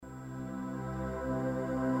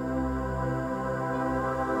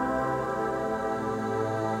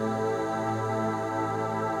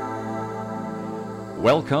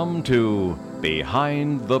Welcome to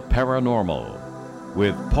Behind the Paranormal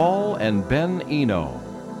with Paul and Ben Eno.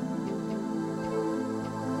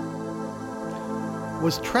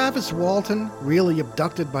 Was Travis Walton really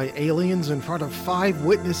abducted by aliens in front of 5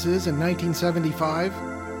 witnesses in 1975?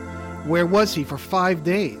 Where was he for 5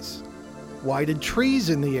 days? Why did trees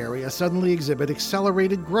in the area suddenly exhibit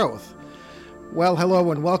accelerated growth? Well,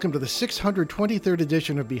 hello and welcome to the 623rd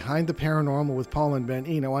edition of Behind the Paranormal with Paul and Ben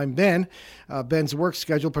Eno. I'm Ben. Ben's work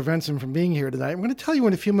schedule prevents him from being here tonight. I'm going to tell you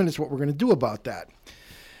in a few minutes what we're going to do about that.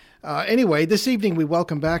 Anyway, this evening we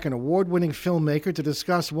welcome back an award-winning filmmaker to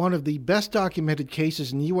discuss one of the best documented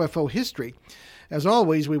cases in UFO history. As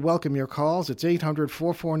always, we welcome your calls. It's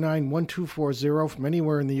 800-449-1240 from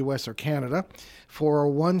anywhere in the U.S. or Canada,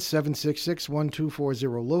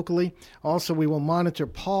 401-766-1240 locally. Also, we will monitor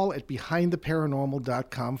Paul at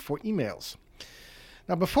BehindTheParanormal.com for emails.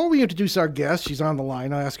 Now, before we introduce our guest, she's on the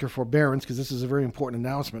line. I ask her forbearance because this is a very important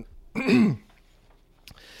announcement.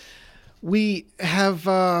 We have...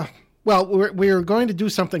 we're going to do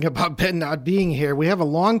something about Ben not being here. We have a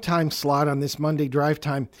long time slot on this Monday drive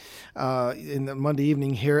time in the Monday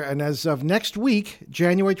evening here. And as of next week,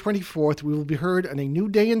 January 24th, we will be heard on a new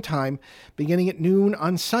day and time beginning at noon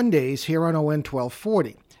on Sundays here on ON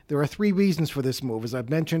 1240. There are 3 reasons for this move. As I've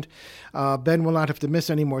mentioned, Ben will not have to miss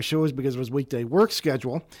any more shows because of his weekday work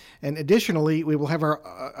schedule. And additionally, we will have our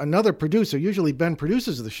another producer. Usually Ben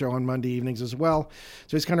produces the show on Monday evenings as well.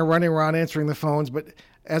 So he's kind of running around answering the phones. But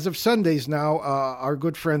as of Sundays now, our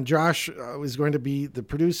good friend Josh is going to be the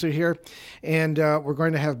producer here. And we're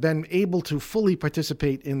going to have Ben able to fully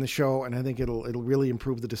participate in the show. And I think it'll really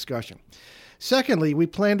improve the discussion. Secondly, we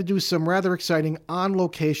plan to do some rather exciting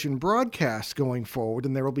on-location broadcasts going forward,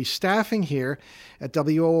 and there will be staffing here at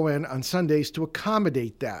WON on Sundays to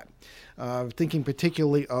accommodate that. Thinking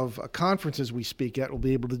particularly of conferences we speak at, we'll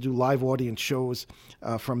be able to do live audience shows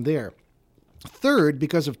from there. Third,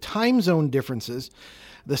 because of time zone differences,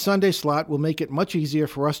 the Sunday slot will make it much easier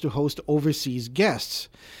for us to host overseas guests.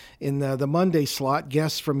 In the Monday slot,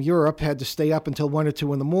 guests from Europe had to stay up until 1 or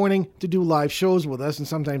 2 in the morning to do live shows with us, and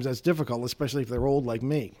sometimes that's difficult, especially if they're old like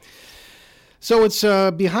me. So it's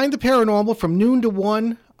Behind the Paranormal from noon to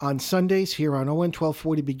 1 on Sundays here on ON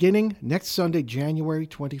 1240 beginning next Sunday, January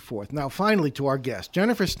 24th. Now, finally, to our guest.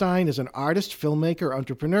 Jennifer Stein is an artist, filmmaker,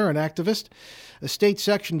 entrepreneur, and activist, a state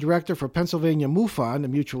section director for Pennsylvania MUFON, the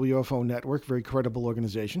Mutual UFO Network, very credible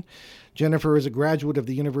organization. Jennifer is a graduate of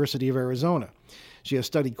the University of Arizona. She has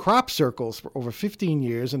studied crop circles for over 15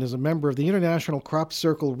 years and is a member of the International Crop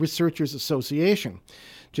Circle Researchers Association.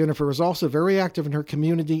 Jennifer is also very active in her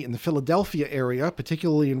community in the Philadelphia area,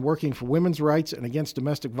 particularly in working for women's rights and against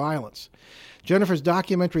domestic violence. Jennifer's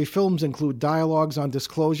documentary films include Dialogues on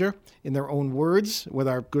Disclosure, In Their Own Words, with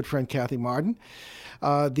our good friend Kathy Martin,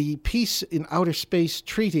 the Peace in Outer Space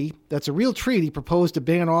Treaty, that's a real treaty proposed to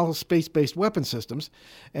ban all space-based weapon systems,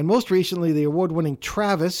 and most recently the award-winning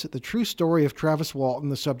Travis, the true story of Travis Walton,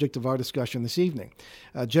 the subject of our discussion this evening.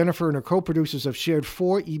 Jennifer and her co-producers have shared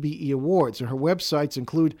 4 EBE awards, and her websites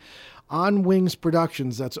include On Wings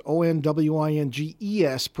Productions, that's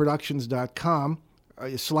ONWINGES Productions.com,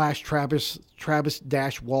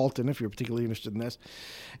 /Travis-Walton, if you're particularly interested in this,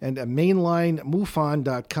 and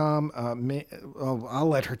mainlinemufon.com. I'll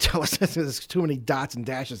let her tell us. There's too many dots and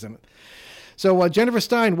dashes in it. So, Jennifer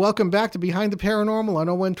Stein, welcome back to Behind the Paranormal on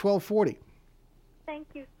ON 1240. Thank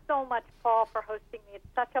you so much, Paul, for hosting me. It's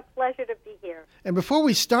such a pleasure to be here. And before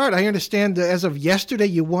we start, I understand as of yesterday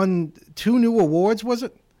you won 2 new awards, was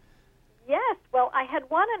it? Yes. Well, I had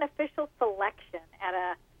won an official selection at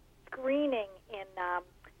a screening in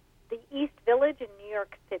the East Village in New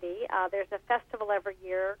York City. There's a festival every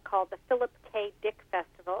year called the Philip K. Dick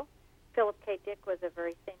Festival. Philip K. Dick was a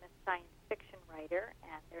very famous science fiction writer,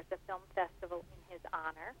 and there's a film festival in his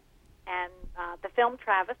honor. And the film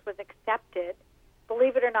Travis was accepted,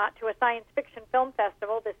 believe it or not, to a science fiction film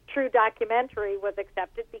festival. This true documentary was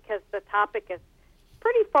accepted because the topic is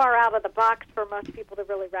pretty far out of the box for most people to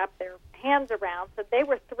really wrap their hands around. So they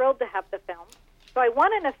were thrilled to have the film. So I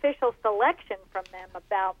won an official selection from them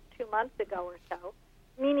about 2 months ago or so,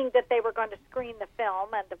 meaning that they were going to screen the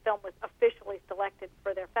film, and the film was officially selected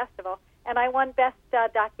for their festival. And I won Best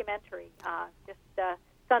Documentary just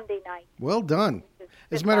Sunday night. Well done.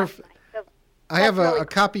 As a matter of fact, I have a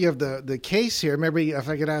copy of the case here. Maybe if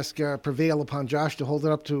I could ask Prevail upon Josh to hold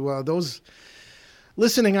it up to those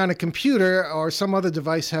listening on a computer or some other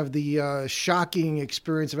device have the shocking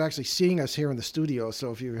experience of actually seeing us here in the studio.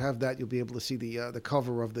 So if you have that, you'll be able to see the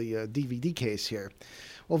cover of the DVD case here.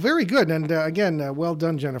 Well, very good. And again, well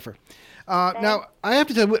done, Jennifer. Now, I have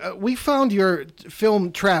to tell you, we found your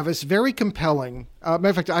film, Travis, very compelling. Matter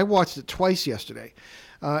of fact, I watched it twice yesterday.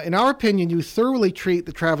 In our opinion, you thoroughly treat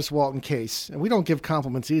the Travis Walton case, and we don't give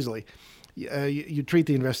compliments easily. You treat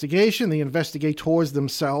the investigation, the investigators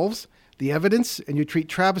themselves, the evidence, and you treat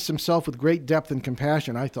Travis himself with great depth and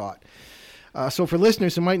compassion, I thought. So for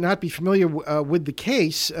listeners who might not be familiar with the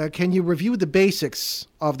case, can you review the basics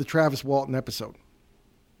of the Travis Walton episode?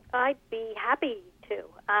 I'd be happy to.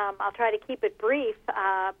 I'll try to keep it brief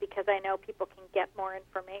because I know people can get more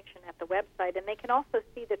information at the website, and they can also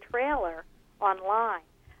see the trailer online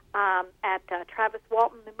at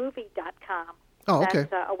TravisWaltonTheMovie.com. Oh, okay.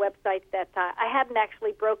 That's a website that I hadn't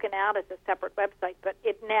actually broken out as a separate website, but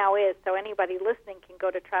it now is. So anybody listening can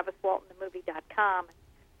go to TravisWaltonTheMovie.com,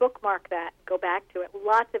 bookmark that, and go back to it.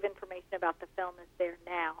 Lots of information about the film is there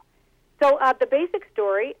now. So the basic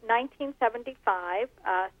story, 1975,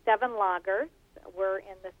 7 loggers were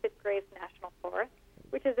in the Sitgraves National Forest,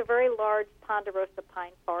 which is a very large ponderosa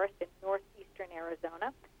pine forest in northeastern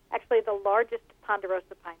Arizona, actually the largest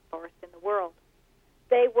ponderosa pine forest in the world.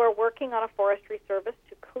 They were working on a forestry service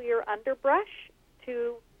to clear underbrush,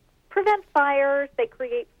 to prevent fires. They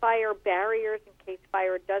create fire barriers in case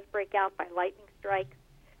fire does break out by lightning strikes,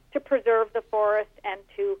 to preserve the forest, and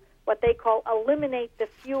to what they call eliminate the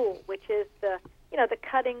fuel, which is the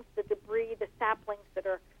cuttings, the debris, the saplings that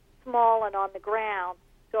are small and on the ground.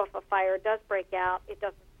 So if a fire does break out, it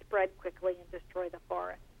doesn't spread quickly and destroy the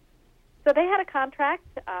forest. So they had a contract.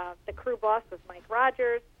 The crew boss was Mike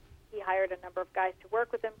Rogers. He hired a number of guys to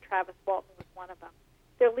work with him. Travis Walton was one of them.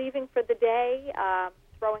 They're leaving for the day,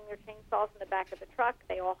 throwing their chainsaws in the back of the truck.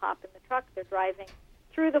 They all hop in the truck. They're driving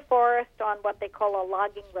through the forest on what they call a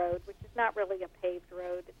logging road, which is not really a paved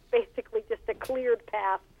road. It's basically just a cleared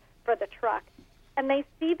path for the truck. And they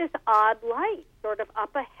see this odd light sort of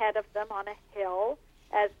up ahead of them on a hill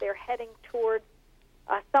as they're heading towards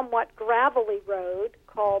a somewhat gravelly road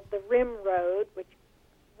called the Rim Road, which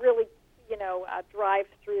really, drives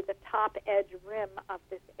through the top edge rim of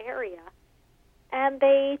this area. And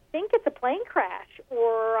they think it's a plane crash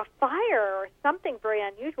or a fire or something very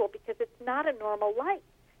unusual because it's not a normal light.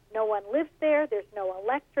 No one lives there. There's no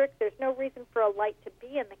electric. There's no reason for a light to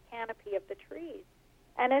be in the canopy of the trees.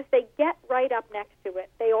 And as they get right up next to it,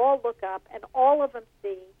 they all look up, and all of them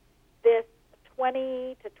see this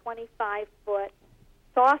 20 to 25-foot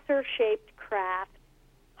saucer-shaped craft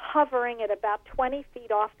hovering at about 20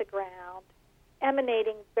 feet off the ground,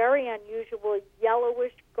 emanating very unusual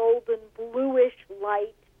yellowish, golden, bluish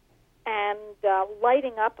light, and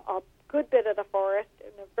lighting up a good bit of the forest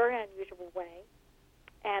in a very unusual way.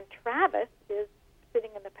 And Travis is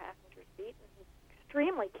sitting in the passenger seat, and he's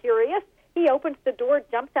extremely curious. He opens the door,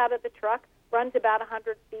 jumps out of the truck, runs about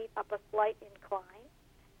 100 feet up a slight incline,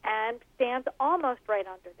 and stands almost right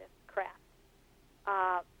under this craft.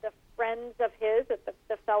 The friends of his,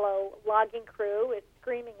 the fellow logging crew, is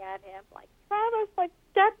screaming at him, like, Travis,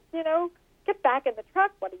 get back in the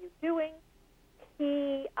truck. What are you doing?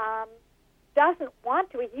 He doesn't want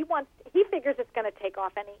to. He figures it's going to take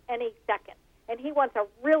off any second, and he wants a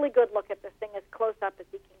really good look at this thing as close up as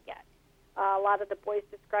he can get. A lot of the boys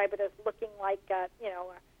describe it as looking like,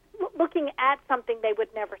 looking at something they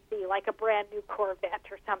would never see, like a brand new Corvette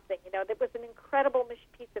or something. That was an incredible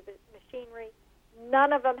piece of machinery.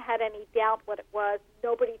 None of them had any doubt what it was.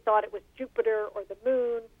 Nobody thought it was Jupiter or the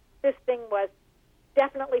moon. This thing was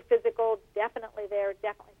definitely physical, definitely there,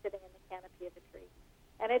 definitely sitting in the canopy of the tree.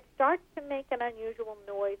 And it starts to make an unusual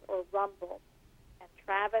noise or rumble. And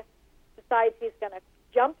Travis decides he's going to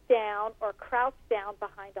jump down or crouch down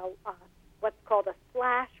behind what's called a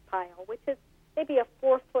slash pile, which is maybe a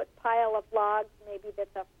 4-foot pile of logs, maybe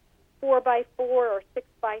that's a 4x4 or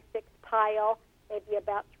 6x6 pile, maybe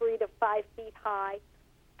about 3 to 5 feet high.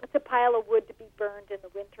 It's a pile of wood to be burned in the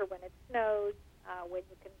winter when it snows, when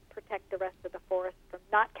you can protect the rest of the forest from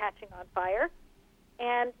not catching on fire.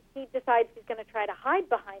 And he decides he's going to try to hide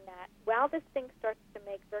behind that. While this thing starts to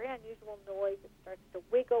make very unusual noise, it starts to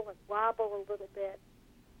wiggle and wobble a little bit.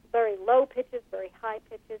 Very low pitches, very high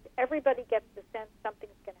pitches. Everybody gets the sense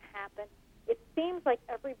something's going to happen. It seems like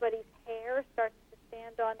everybody's hair starts to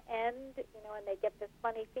stand on end, and they get this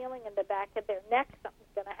funny feeling in the back of their neck,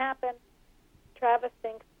 something's going to happen. Travis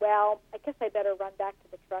thinks, well, I guess I better run back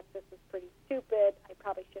to the truck. This is pretty stupid. I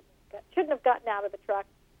probably shouldn't have gotten out of the truck.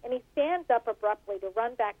 And he stands up abruptly to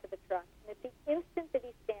run back to the truck. And at the instant that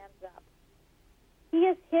he stands up, he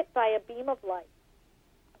is hit by a beam of light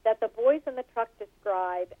that the boys in the truck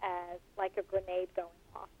describe as like a grenade going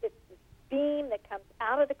off. It's this beam that comes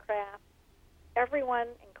out of the craft. Everyone,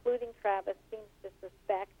 including including Travis, seems to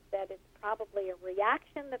suspect that it's probably a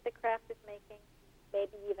reaction that the craft is making,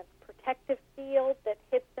 maybe even protective field that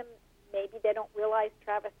hits them. Maybe they don't realize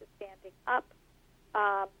Travis is standing up,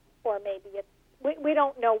 or maybe it's, we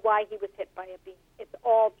don't know why he was hit by a beam. It's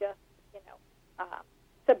all just,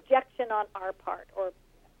 subjection on our part or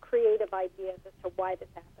creative ideas as to why this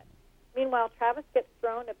happened. Meanwhile, Travis gets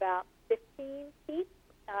thrown about 15 feet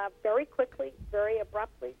very quickly, very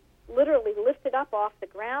abruptly, literally lifted up off the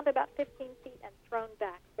ground about 15 feet and thrown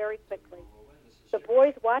back very quickly. The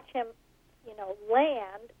boys watch him,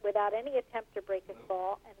 land without any attempt to break his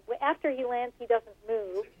fall, and after he lands, he doesn't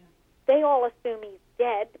move. They all assume he's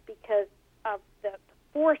dead because of the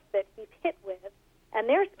force that he's hit with, and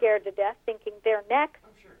they're scared to death, thinking they're next,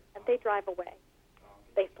 and they drive away.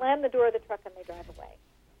 They slam the door of the truck and they drive away.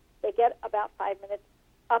 They get about 5 minutes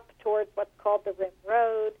up towards what's called the Rim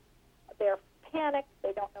Road. They're panicked.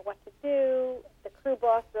 They don't know what to do. The crew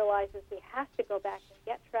boss realizes he has to go back and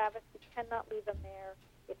get Travis. He cannot leave him there.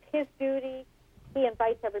 It's his duty. He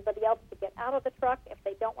invites everybody else to get out of the truck if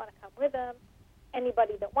they don't want to come with him.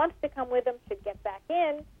 Anybody that wants to come with him should get back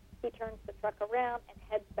in. He turns the truck around and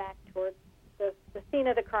heads back towards the scene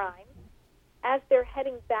of the crime. As they're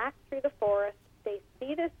heading back through the forest, they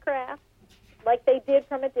see this craft, like they did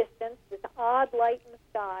from a distance, this odd light in the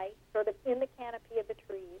sky, sort of in the canopy of the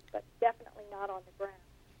trees, but definitely not on the ground.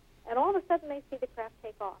 And all of a sudden they see the craft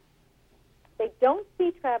take off. They don't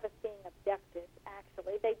see Travis being abducted,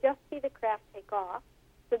 actually. They just see the craft take off.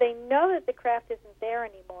 So they know that the craft isn't there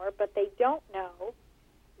anymore, but they don't know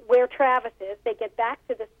where Travis is. They get back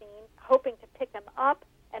to the scene, hoping to pick him up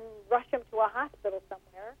and rush him to a hospital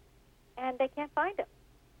somewhere, and they can't find him.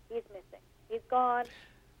 He's missing. He's gone.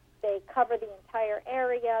 They cover the entire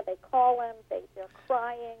area. They call him. They're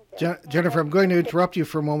crying. Jennifer, I'm going to interrupt you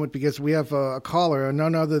for a moment because we have a caller,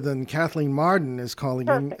 none other than Kathleen Marden is calling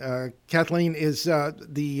in. Kathleen is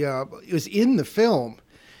in the film,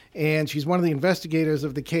 and she's one of the investigators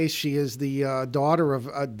of the case. She is the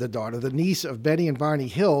the niece of Betty and Barney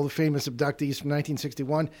Hill, the famous abductees from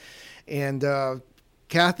 1961. And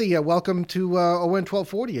Kathy, welcome to ON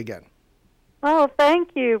 1240 again. Oh, thank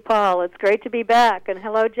you, Paul. It's great to be back. And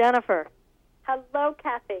hello, Jennifer. Hello,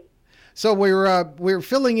 Kathy. So we're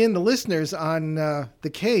filling in the listeners on the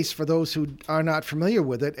case for those who are not familiar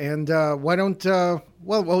with it. And why don't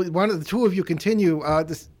one of the two of you continue?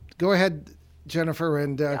 Go ahead, Jennifer,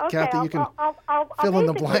 and Kathy. You can fill in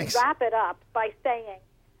the blanks. I'll wrap it up by saying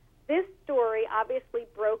this story obviously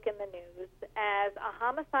broke in the news as a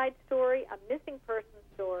homicide story, a missing person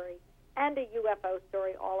story, and a UFO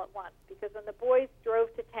story all at once, because when the boys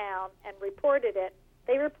drove to town and reported it,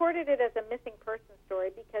 they reported it as a missing person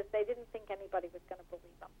story because they didn't think anybody was going to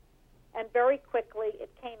believe them. And very quickly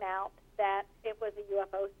it came out that it was a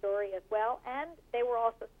UFO story as well, and they were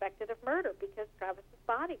all suspected of murder because Travis's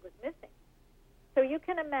body was missing. So you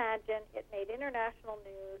can imagine it made international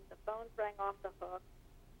news, the phones rang off the hook.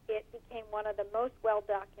 It became one of the most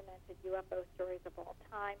well-documented UFO stories of all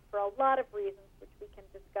time for a lot of reasons, which we can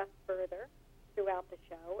discuss further throughout the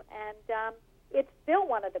show. And it's still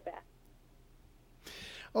one of the best.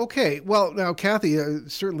 Okay. Well, now, Kathy,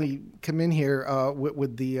 certainly come in here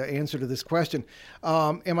with the answer to this question.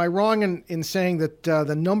 Am I wrong in saying that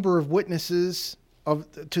the number of witnesses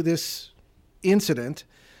to this incident,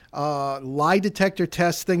 lie detector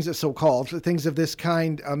tests, things that so-called, things of this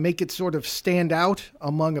kind, make it sort of stand out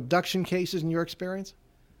among abduction cases in your experience?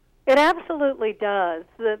 It absolutely does.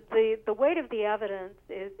 The weight of the evidence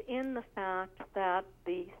is in the fact that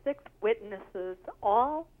the 6 witnesses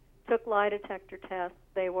all took lie detector tests.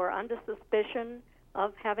 They were under suspicion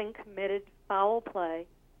of having committed foul play,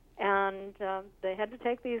 and they had to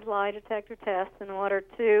take these lie detector tests in order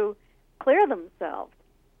to clear themselves.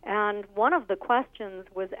 And one of the questions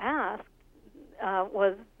was asked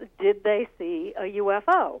was, did they see a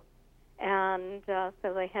UFO? And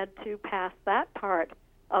so they had to pass that part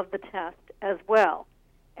of the test as well.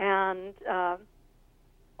 And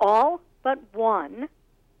all but one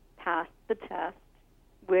passed the test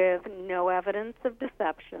with no evidence of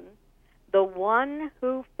deception. The one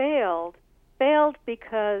who failed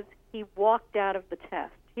because he walked out of the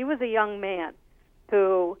test. He was a young man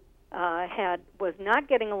who was not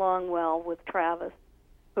getting along well with Travis,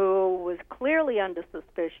 who was clearly under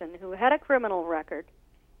suspicion, who had a criminal record,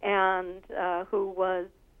 and who was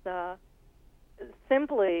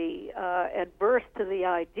simply adverse to the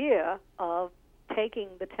idea of taking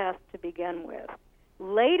the test to begin with.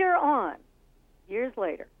 Later on, years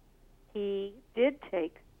later, he did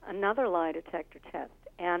take another lie detector test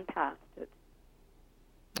and passed it.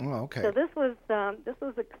 Oh, okay. So this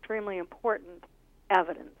was extremely important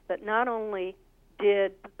evidence that not only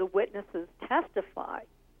did the witnesses testify,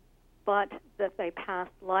 but that they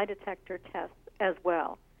passed lie detector tests as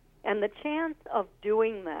well. And the chance of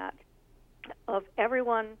doing that, of every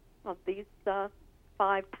one of these 5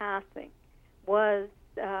 passing, was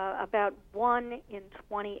about 1 in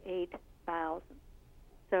 28,000.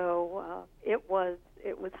 So it was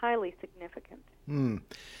highly significant.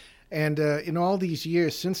 And in all these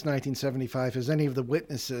years since 1975, has any of the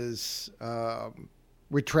witnesses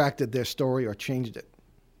retracted their story or changed it?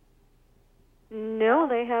 No,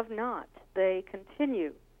 they have not. They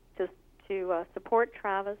continue to support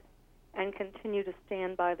Travis and continue to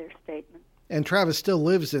stand by their statements. And Travis still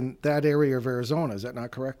lives in that area of Arizona, is that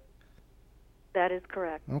not correct? That is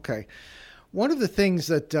correct. Okay. One of the things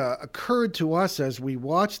that occurred to us as we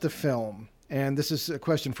watched the film, and this is a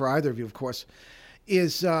question for either of you, of course,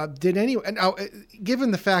 is did anyone, now,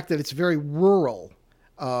 given the fact that it's very rural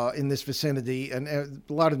in this vicinity, and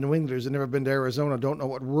a lot of New Englanders have never been to Arizona, don't know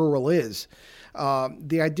what rural is,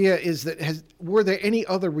 the idea is that were there any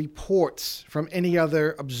other reports from any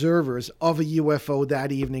other observers of a UFO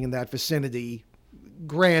that evening in that vicinity,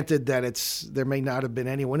 granted that there may not have been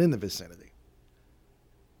anyone in the vicinity?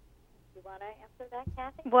 You want to answer that,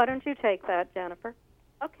 Kathy? Why don't you take that, Jennifer?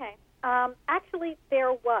 Okay. Actually,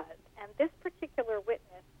 there was, and this particular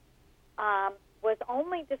witness was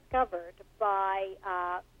only discovered by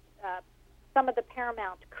some of the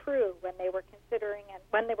Paramount crew when they were considering and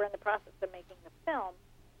when they were in the process of making the film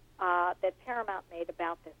that Paramount made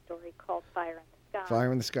about this story called Fire in the Sky.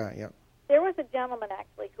 Fire in the Sky, yeah. There was a gentleman,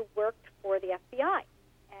 actually, who worked for the FBI,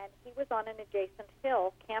 and he was on an adjacent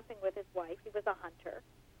hill camping with his wife. He was a hunter,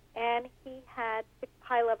 and he had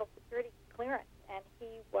high-level security clearance, and he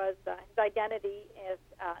was his identity as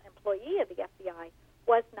an employee of the FBI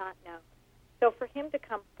was not known. So for him to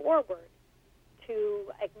come forward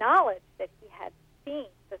to acknowledge that he had seen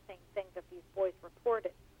the same thing that these boys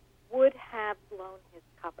reported would have blown his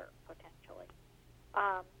cover, potentially.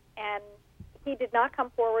 And he did not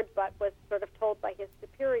come forward, but was sort of told by his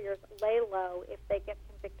superiors, lay low. If they get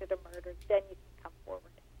convicted of murder, then you can come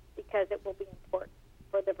forward, because it will be important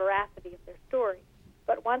for the veracity of their story.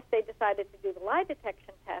 But once they decided to do the lie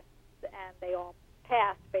detection tests, and they all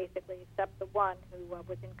passed, basically, except the one who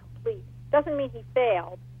was incomplete. Doesn't mean he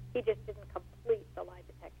failed. He just didn't complete the lie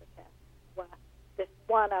detector test. Well, this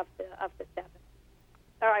one of the 7,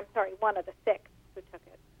 or I'm sorry, one of the 6 who took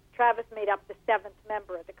it. Travis made up the 7th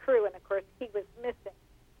member of the crew, and of course he was missing.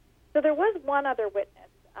 So there was one other witness.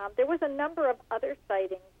 There was a number of other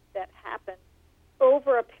sightings that happened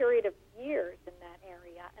over a period of years in that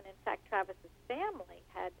area, and in fact Travis's family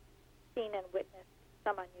had seen and witnessed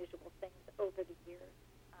some unusual things over the years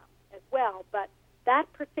as well. But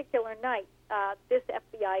that particular night, this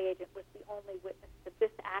FBI agent was the only witness to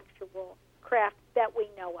this actual craft that we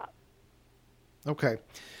know of. Okay.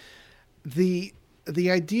 The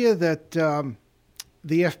idea that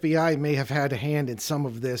the FBI may have had a hand in some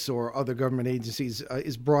of this, or other government agencies,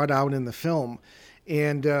 is brought out in the film.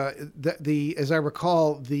 And as I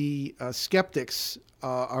recall, the skeptics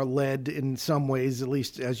are led in some ways, at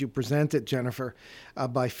least as you present it, Jennifer,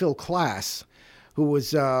 by Phil Klass, who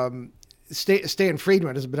was Stan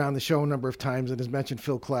Friedman has been on the show a number of times and has mentioned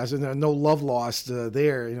Phil Klass. And no love lost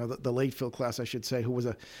there, the late Phil Klass, I should say, who was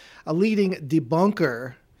a leading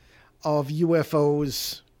debunker of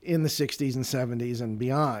UFOs in the 60s and 70s and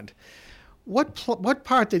beyond. What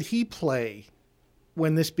part did he play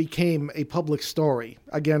when this became a public story?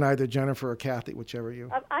 Again, either Jennifer or Kathy, whichever you.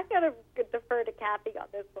 I've got to defer to Kathy on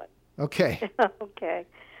this one. Okay. Okay.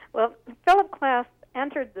 Well, Philip Klass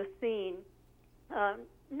entered the scene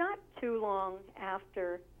not too long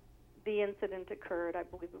after the incident occurred. I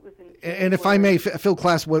believe it was in January. And if I may, Phil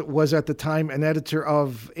Klass was at the time an editor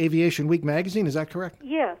of Aviation Week magazine. Is that correct?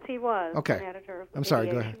 Yes, he was okay. an editor of I'm sorry,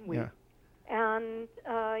 Aviation go ahead. Week. Yeah. And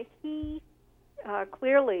he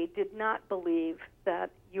clearly did not believe that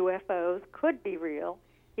UFOs could be real.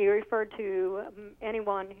 He referred to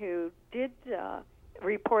anyone who did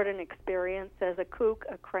report an experience as a kook,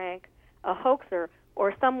 a crank, a hoaxer,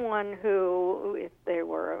 or someone who, if they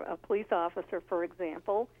were a police officer, for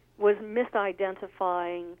example, was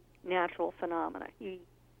misidentifying natural phenomena. He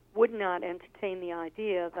would not entertain the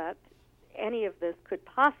idea that any of this could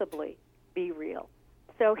possibly be real.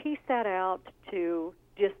 So he set out to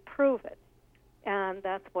disprove it, and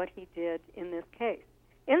that's what he did in this case.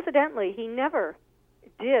 Incidentally, he never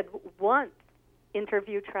did once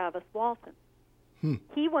interview Travis Walton.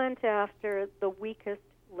 He went after the weakest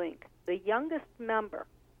link, the youngest member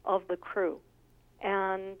of the crew,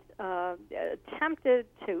 and attempted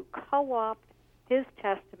to co-opt his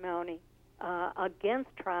testimony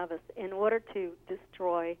against Travis in order to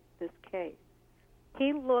destroy this case.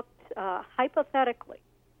 he looked hypothetically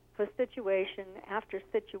for situation after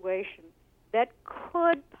situation that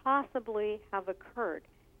could possibly have occurred.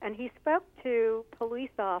 And he spoke to police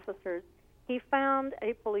officers. He found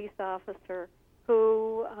a police officer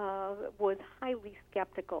who was highly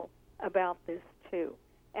skeptical about this, too.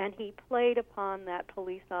 And he played upon that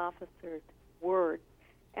police officer's words.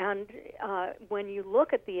 And when you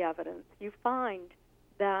look at the evidence, you find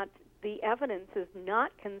that the evidence is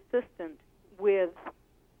not consistent with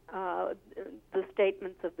the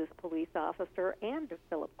statements of this police officer and of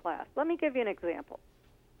Philip Klass. Let me give you an example.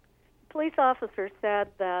 The police officer said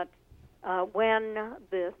that when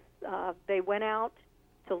they went out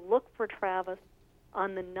to look for Travis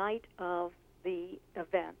on the night of the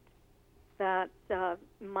event, that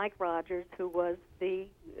Mike Rogers, who was the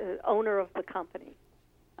owner of the company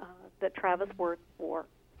that Travis worked for,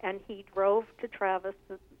 and he drove to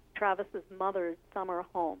Travis's mother's summer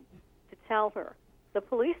home to tell her. The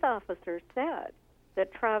police officer said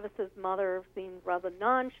that Travis's mother seemed rather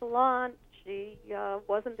nonchalant. She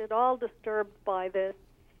wasn't at all disturbed by this,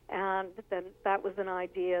 and then that was an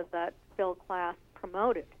idea that Phil Klass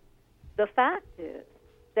promoted. The fact is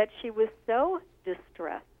that she was so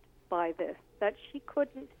distressed by this that she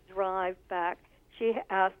couldn't drive back. She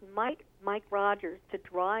asked Mike Rogers to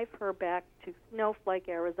drive her back to Snowflake,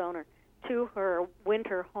 Arizona, to her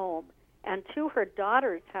winter home and to her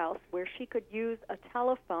daughter's house where she could use a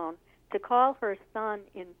telephone to call her son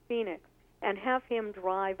in Phoenix and have him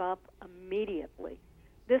drive up immediately.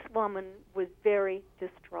 This woman was very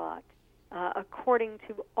distraught. According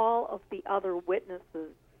to all of the other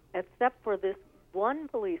witnesses, except for this one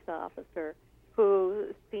police officer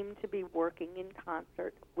who seemed to be working in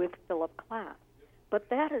concert with Philip Klass. But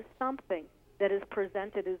that is something that is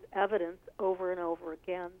presented as evidence over and over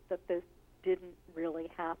again that this didn't really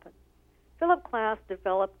happen. Philip Klass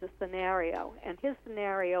developed a scenario, and his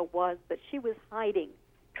scenario was that she was hiding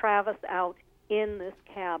Travis out in this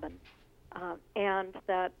cabin, and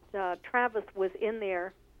that Travis was in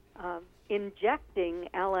there injecting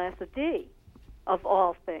LSD, of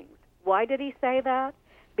all things. Why did he say that?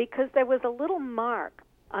 Because there was a little mark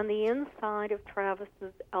on the inside of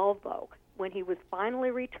Travis's elbow when he was finally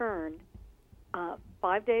returned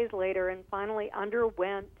 5 days later and finally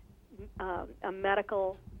underwent a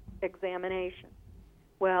medical examination.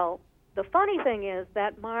 Well, the funny thing is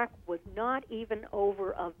that mark was not even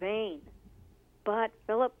over a vein, but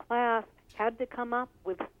Philip Klass had to come up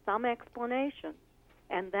with some explanation,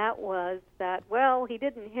 and that was that, well, he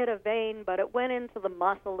didn't hit a vein, but it went into the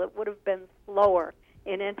muscle. It would have been slower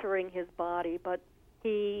in entering his body, but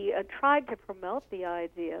he tried to promote the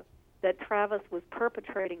idea that Travis was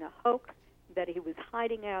perpetrating a hoax, that he was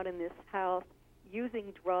hiding out in this house,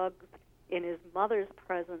 using drugs in his mother's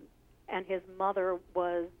presence, and his mother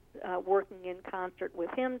was working in concert with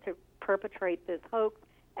him to perpetrate this hoax,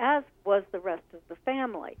 as was the rest of the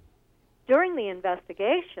family. During the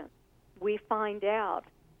investigation, we find out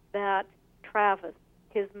that Travis,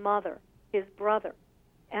 his mother, his brother,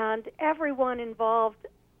 and everyone involved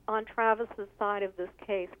on Travis's side of this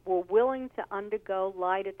case were willing to undergo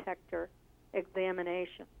lie detector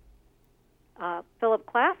examination. Philip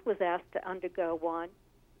Klass was asked to undergo one.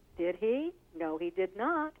 Did he? No, he did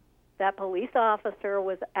not. That police officer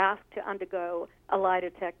was asked to undergo a lie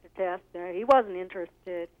detector test. He wasn't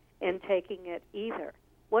interested in taking it either.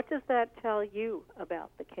 What does that tell you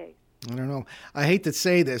about the case? I don't know. I hate to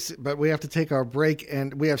say this, but we have to take our break,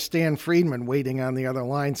 and we have Stan Friedman waiting on the other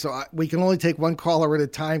line. So we can only take one caller at a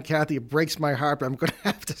time, Kathy. It breaks my heart, but I'm going to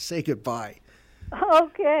have to say goodbye.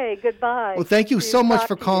 Okay, goodbye. Well, thank you so much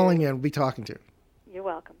for calling in. We'll be talking to you. You're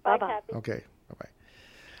welcome. Bye, Bye-bye. Kathy. Okay, bye-bye.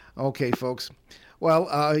 Okay, folks.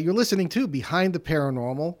 Well, you're listening to Behind the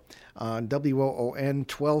Paranormal on WOON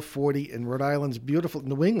 1240 in Rhode Island's beautiful,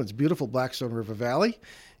 New England's beautiful Blackstone River Valley.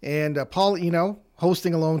 And Paul Eno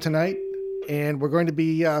hosting alone tonight. And we're going to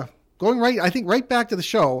be going right back to the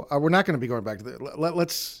show. We're not going to be going back to the,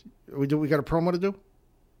 we got a promo to do?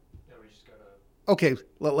 Yeah, we just got to. Okay,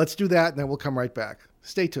 let's do that, and then we'll come right back.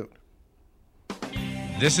 Stay tuned.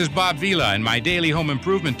 This is Bob Vila, and my daily home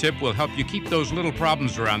improvement tip will help you keep those little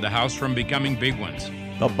problems around the house from becoming big ones.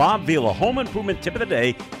 The Bob Vila Home Improvement Tip of the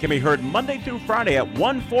Day can be heard Monday through Friday at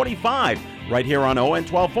 1:45 right here on ON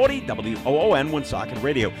 1240 WOON Woonsocket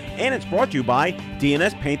Radio. And it's brought to you by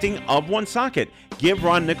DNS Painting of Woonsocket. Give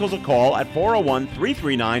Ron Nichols a call at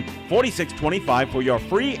 401-339-4625 for your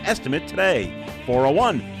free estimate today.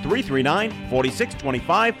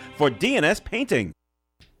 401-339-4625 for DNS Painting.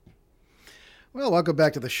 Well, welcome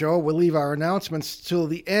back to the show. We'll leave our announcements till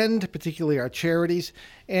the end, particularly our charities.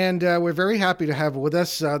 And we're very happy to have with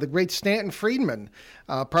us the great Stanton Friedman,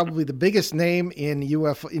 probably the biggest name in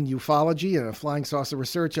ufology and flying saucer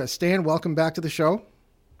research. Stan, welcome back to the show.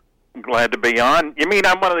 I'm glad to be on. You mean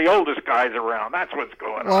I'm one of the oldest guys around? That's what's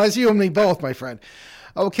going on. Well, as you and me both, my friend.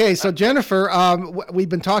 Okay, so Jennifer, we've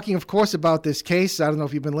been talking, of course, about this case. I don't know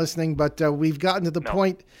if you've been listening, but we've gotten to the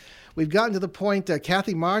point. We've gotten to the point.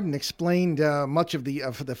 Kathy Martin explained much of the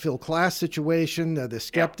Phil Klass situation, the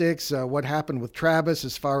skeptics, what happened with Travis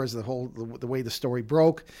as far as the way the story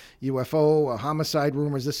broke, UFO, homicide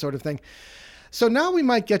rumors, this sort of thing. So now we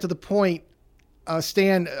might get to the point,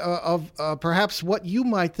 Stan, of perhaps what you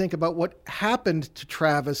might think about what happened to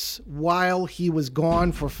Travis while he was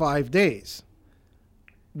gone for 5 days.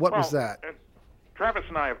 What was that? Travis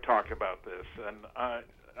and I have talked about this, and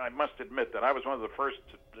I must admit that I was one of the first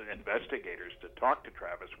investigators to talk to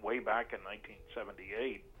Travis way back in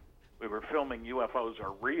 1978. We were filming UFOs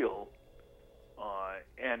Are Real,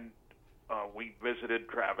 and we visited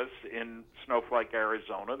Travis in Snowflake,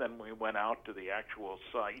 Arizona. Then we went out to the actual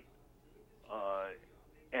site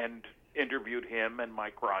and interviewed him and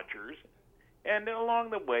Mike Rogers. And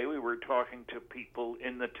along the way, we were talking to people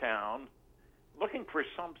in the town, looking for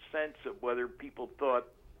some sense of whether people thought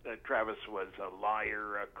that Travis was a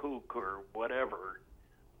liar, a kook, or whatever.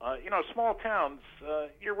 Small towns,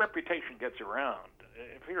 your reputation gets around.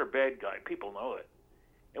 If you're a bad guy, people know it.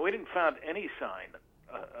 And we didn't find any sign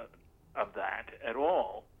of that at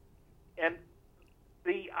all. And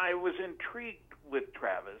I was intrigued with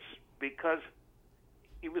Travis because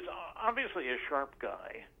he was obviously a sharp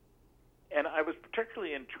guy. And I was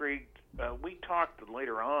particularly intrigued. We talked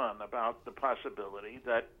later on about the possibility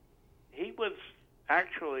that he was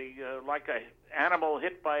actually like an animal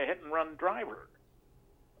hit by a hit-and-run driver.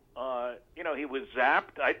 He was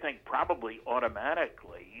zapped, I think, probably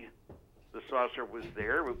automatically. The saucer was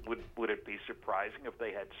there. Would it be surprising if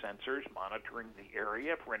they had sensors monitoring the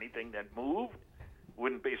area for anything that moved?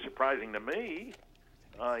 Wouldn't be surprising to me.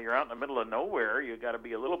 You're out in the middle of nowhere. You got to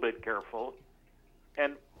be a little bit careful.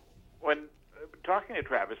 And when talking to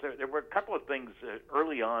Travis, there were a couple of things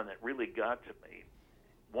early on that really got to me.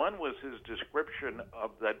 One was his description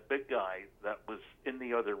of that big guy that was in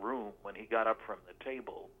the other room when he got up from the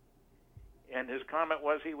table. And his comment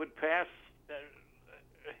was he would pass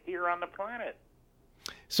here on the planet.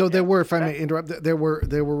 So there were, if I may interrupt, there were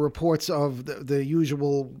reports of the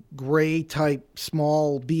usual gray type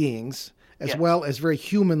small beings, as well as very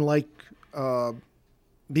human-like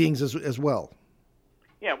beings as well.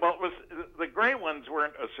 Yeah, well, the gray ones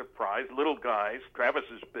weren't a surprise. Little guys. Travis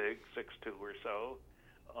is big, 6'2" or so.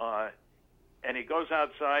 And he goes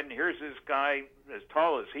outside, and here's this guy as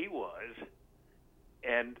tall as he was,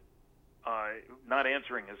 and not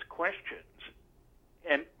answering his questions.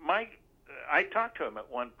 And I talked to him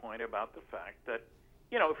at one point about the fact that,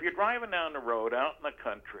 if you're driving down the road out in the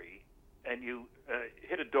country and you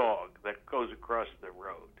hit a dog that goes across the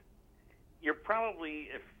road, you're probably,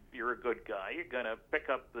 if you're a good guy, you're going to pick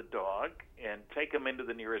up the dog and take him into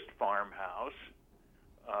the nearest farmhouse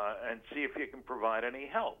and see if you can provide any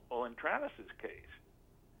help. Well, in Travis's case,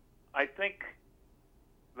 I think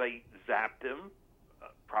they zapped him,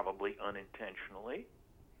 probably unintentionally,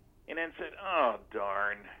 and then said, oh,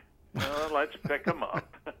 darn, let's pick him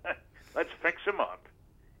up. Let's fix him up.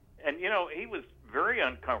 And, he was very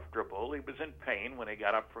uncomfortable. He was in pain when he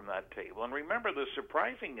got up from that table. And remember, the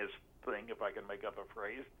surprisingest thing, if I can make up a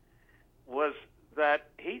phrase, was that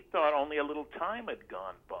he thought only a little time had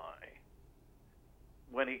gone by.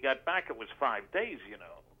 When he got back, it was 5 days,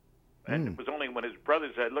 And it was only when his brother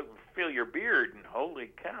said, look, feel your beard, and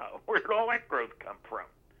holy cow, where did all that growth come from?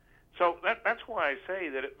 So that's why I say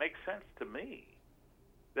that it makes sense to me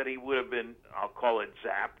that he would have been, I'll call it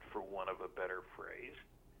zapped for want of a better phrase,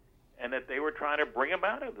 and that they were trying to bring him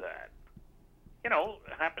out of that. It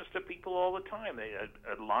happens to people all the time.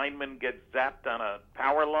 A lineman gets zapped on a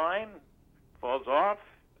power line, falls off.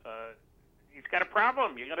 He's got a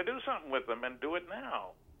problem. You got to do something with him, and do it now.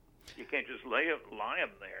 You can't just lie him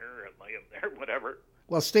there, whatever.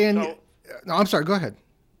 Well, Stan, no, I'm sorry. Go ahead.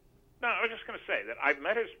 No, I was just going to say that I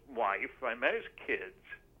met his wife. I met his kids.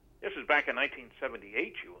 This was back in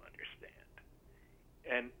 1978, you understand.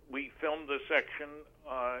 And we filmed the section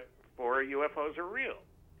for UFOs Are Real.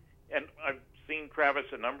 And I've seen Travis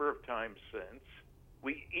a number of times since.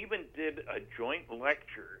 We even did a joint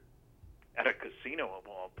lecture at a casino of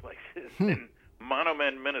all places in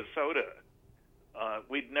Monument, Minnesota.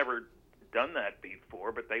 We'd never done that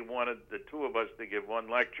before, but they wanted the two of us to give one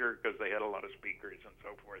lecture because they had a lot of speakers and so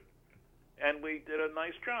forth. And we did a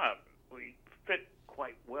nice job. We fit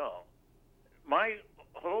quite well.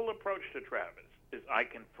 approach to Travis is I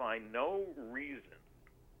can find no reason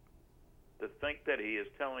to think that he is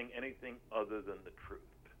telling anything other than the truth.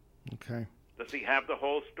 Okay. Does he have the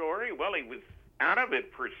whole story? Well, he was out of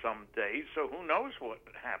it for some days, so who knows what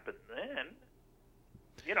happened then.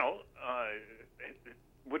 You know, it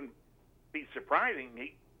wouldn't be surprising.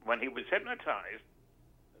 When he was hypnotized,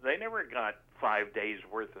 they never got 5 days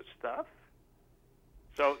worth of stuff.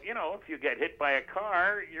 So, you know, if you get hit by a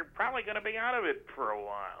car, you're probably going to be out of it for a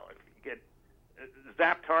while. If you get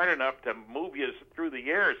zapped hard enough to move you through the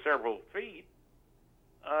air several feet,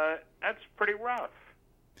 that's pretty rough.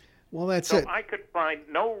 Well, that's so it. I could find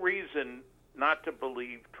no reason not to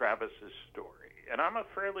believe Travis's story. And I'm a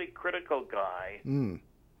fairly critical guy. Mm.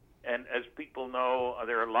 And as people know,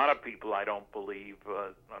 there are a lot of people I don't believe.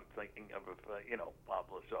 I'm thinking of, Bob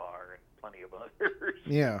Lazar and plenty of others.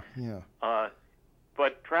 Yeah.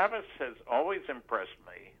 But Travis has always impressed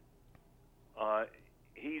me.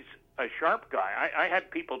 He's a sharp guy. I had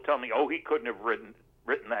people tell me, he couldn't have written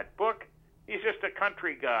that book. He's just a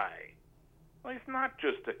country guy. Well, he's not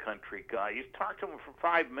just a country guy. You talk to him for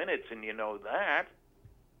 5 minutes and you know that.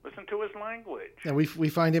 Listen to his language. And we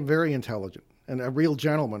find him very intelligent and a real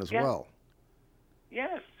gentleman as well.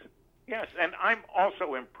 Yes. And I'm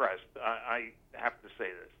also impressed. I have to say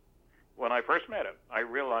this. When I first met him, I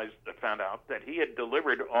found out that he had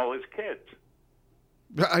delivered all his kids.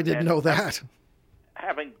 I didn't know that.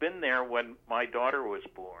 Having been there when my daughter was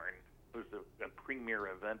born, it was a premier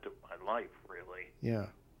event of my life, really. Yeah.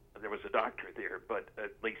 There was a doctor there, but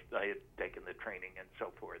at least I had taken the training and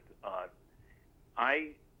so forth.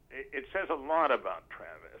 It says a lot about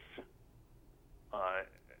Travis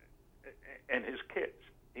and his kids.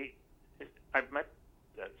 I've met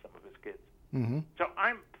some of his kids. Mm-hmm. So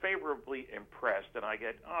I'm favorably impressed, and I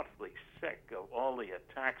get awfully sick of all the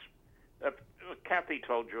attacks. Kathy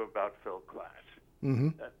told you about Phil Glass. Mm-hmm.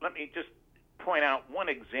 Let me just point out one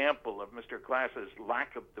example of Mr. Glass's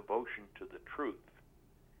lack of devotion to the truth.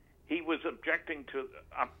 He was objecting to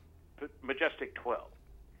Majestic 12,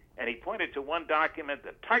 and he pointed to one document.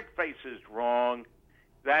 The typeface is wrong.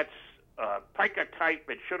 That's pica type.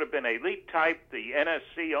 It should have been elite type. The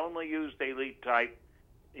NSC only used elite type.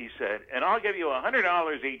 He said, and I'll give you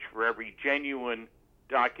 $100 each for every genuine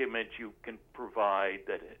document you can provide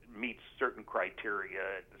that meets certain criteria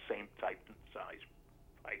at the same type and size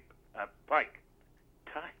pike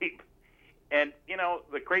type. And,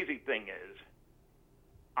 the crazy thing is,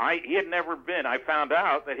 I found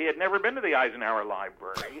out that he had never been to the Eisenhower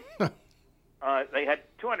Library. They had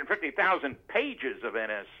 250,000 pages of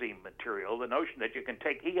NSC material. The notion that you can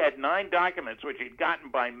he had 9 documents, which he'd gotten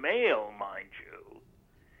by mail, mind you.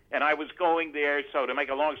 And I was going there, so to make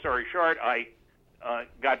a long story short, I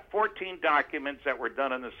got 14 documents that were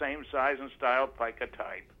done in the same size and style, pica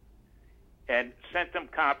type, and sent them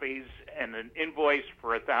copies and an invoice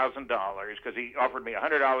for $1,000 because he offered me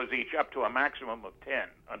 $100 each up to a maximum of 10,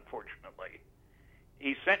 unfortunately.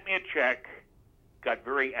 He sent me a check, got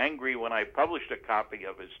very angry when I published a copy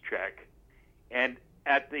of his check, and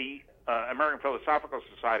at the American Philosophical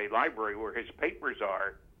Society Library where his papers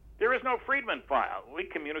are, there is no Friedman file. We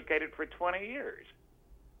communicated for 20 years.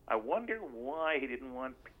 I wonder why he didn't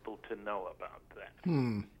want people to know about that.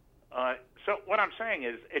 So what I'm saying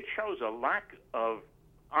is it shows a lack of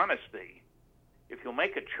honesty. If you'll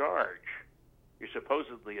make a charge, you're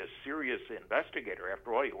supposedly a serious investigator.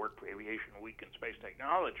 After all, you work for Aviation Week and Space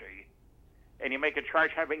Technology, and you make a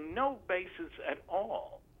charge having no basis at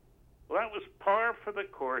all. Well, that was par for the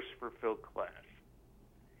course for Phil Glass.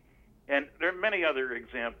 And there are many other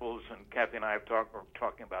examples, and Kathy and I we're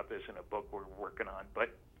talking about this in a book we're working on. But,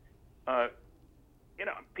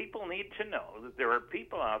 people need to know that there are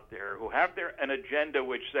people out there who have an agenda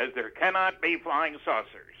which says there cannot be flying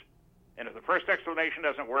saucers. And if the first explanation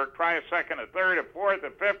doesn't work, try a second, a third, a fourth, a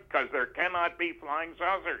fifth, because there cannot be flying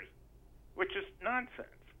saucers, which is nonsense.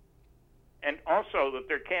 And also that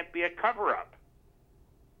there can't be a cover-up.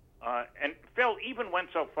 And Phil even went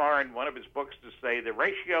so far in one of his books to say the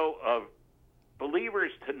ratio of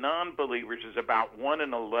believers to non-believers is about 1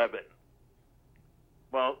 in 11.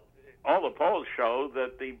 Well, all the polls show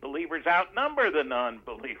that the believers outnumber the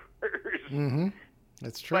non-believers. Mm-hmm.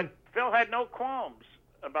 That's true. But Phil had no qualms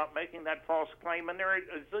about making that false claim, and there are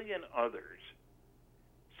a zillion others.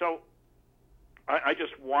 So I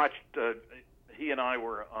just watched, he and I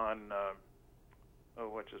were on,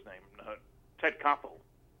 what's his name, Ted Koppel,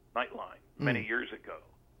 Nightline, many years ago.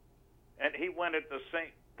 And he went at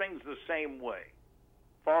things the same way.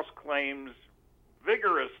 False claims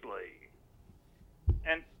vigorously.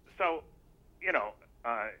 And so,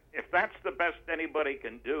 if that's the best anybody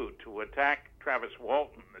can do to attack Travis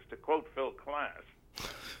Walton, is to quote Phil Glass,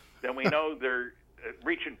 then we know they're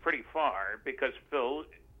reaching pretty far, because Phil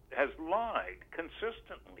has lied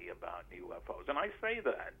consistently about UFOs. And I say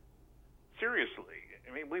that seriously.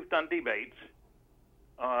 I mean, we've done debates,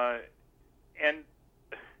 and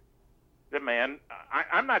the man,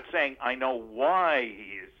 I'm not saying I know why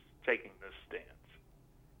he is taking this stance.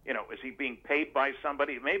 You know, is he being paid by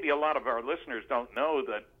somebody? Maybe a lot of our listeners don't know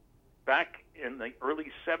that back in the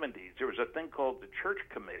early 70s, there was a thing called the Church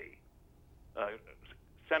Committee,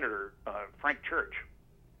 Senator Frank Church.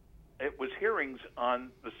 It was hearings on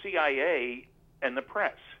the CIA and the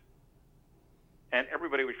press. And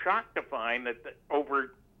everybody was shocked to find that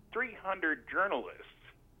over 300 journalists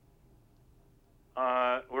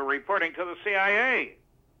were reporting to the CIA.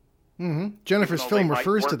 Mm-hmm. Jennifer's film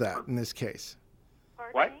refers to that in this case.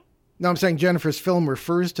 What? No, I'm saying Jennifer's film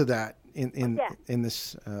refers to that in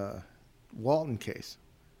this Walton case.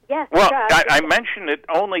 Yes. Well, I mentioned it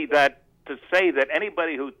only that to say that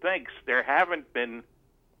anybody who thinks there haven't been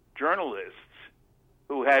journalists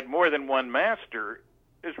who had more than one master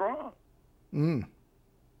is wrong. Mm.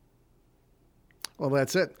 Well,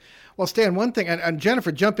 that's it. Well, Stan, one thing, and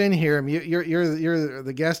Jennifer, jump in here. I mean, you're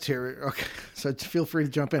the guest here, okay? So feel free to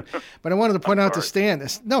jump in. But I wanted to point out to Stan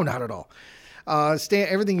this. No, not at all. Stan,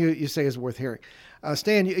 everything you say is worth hearing.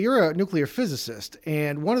 Stan, you're a nuclear physicist,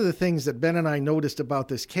 and one of the things that Ben and I noticed about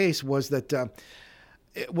this case was that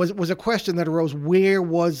it was a question that arose: where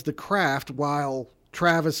was the craft while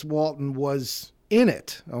Travis Walton was in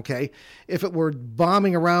it? Okay, if it were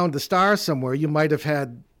bombing around the stars somewhere, you might have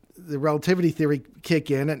had the relativity theory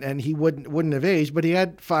kick in, and he wouldn't have aged, but he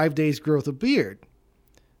had 5 days growth of beard.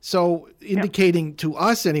 So indicating to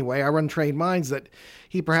us anyway, our untrained minds, that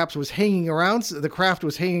he perhaps was hanging around, the craft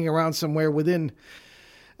was hanging around somewhere within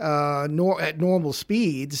at normal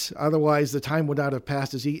speeds. Otherwise, the time would not have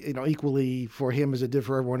passed as equally for him as it did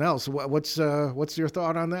for everyone else. What's your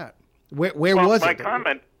thought on that? Where was it? My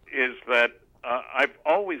comment is that I've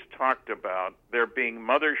always talked about there being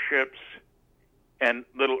motherships and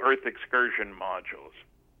little Earth excursion modules.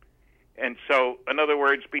 And so, in other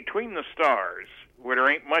words, between the stars, where there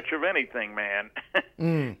ain't much of anything, man,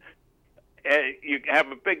 you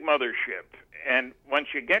have a big mothership. And once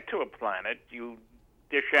you get to a planet, you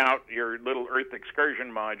dish out your little Earth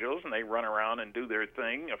excursion modules, and they run around and do their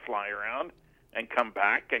thing, fly around, and come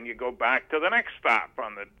back, and you go back to the next stop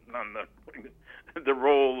on the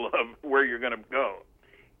roll of where you're going to go.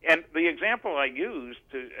 And the example I used,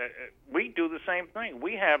 we do the same thing.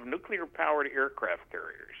 We have nuclear-powered aircraft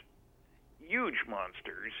carriers, huge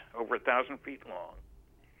monsters, over 1,000 feet long,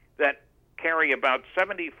 that carry about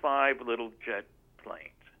 75 little jet planes.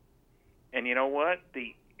 And you know what?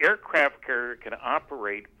 The aircraft carrier can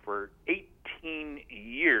operate for 18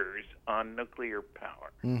 years on nuclear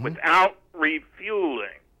power without refueling.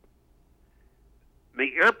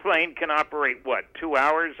 The airplane can operate, 2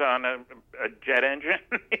 hours on a jet engine?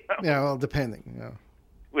 Yeah, well, depending. Yeah.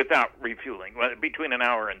 Without refueling, between an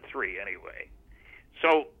hour and 3 anyway.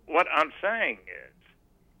 So what I'm saying is,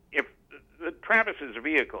 if the Travis's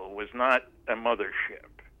vehicle was not a mothership,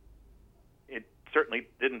 it certainly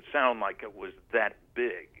didn't sound like it was that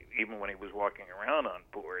big, even when he was walking around on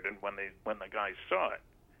board, and when the guys saw it,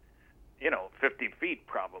 50 feet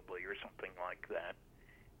probably or something like that.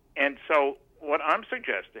 And so what I'm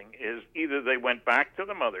suggesting is either they went back to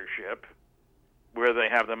the mothership, where they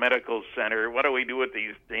have the medical center. What do we do with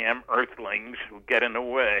these damn earthlings who get in the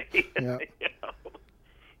way? Yeah.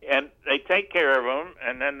 And they take care of him,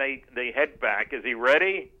 and then they head back. Is he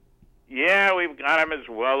ready? Yeah, we've got him as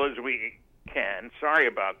well as we can. Sorry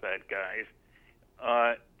about that,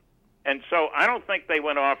 guys. And so I don't think they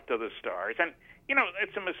went off to the stars. And,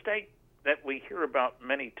 it's a mistake that we hear about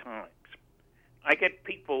many times. I get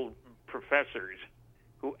people, professors,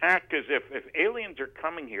 who act as if aliens are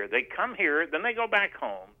coming here, they come here, then they go back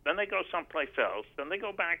home, then they go someplace else, then they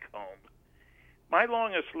go back home. My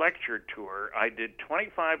longest lecture tour, I did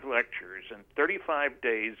 25 lectures in 35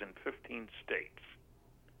 days in 15 states.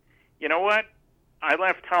 You know what? I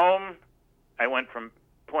left home. I went from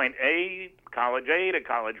point A to college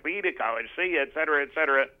B to college C, et cetera, et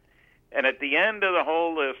cetera. And at the end of the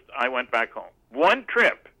whole list, I went back home. One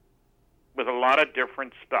trip with a lot of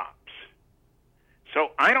different stops.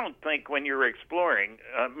 So I don't think when you're exploring,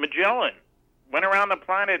 Magellan went around the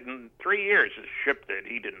planet in 3 years. His ship did.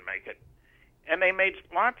 He didn't make it. And they made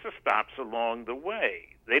lots of stops along the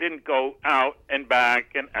way. They didn't go out and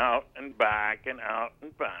back and out and back and out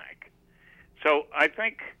and back. So I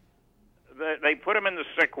think that they put him in the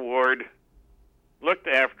sick ward, looked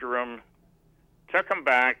after him, took him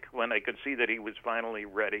back when they could see that he was finally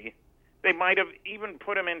ready. They might have even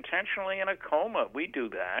put him intentionally in a coma. We do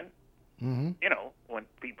that. When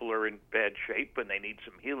people are in bad shape and they need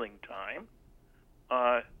some healing time.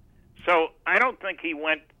 So I don't think he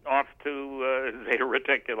went off to Zeta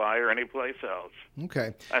Reticuli or anyplace else.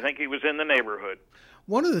 Okay. I think he was in the neighborhood.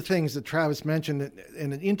 One of the things that Travis mentioned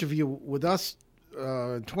in an interview with us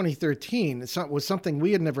in 2013 was something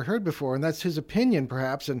we had never heard before, and that's his opinion,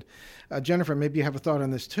 perhaps, and Jennifer, maybe you have a thought on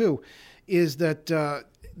this too, is that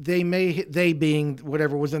they being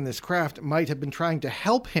whatever was in this craft might have been trying to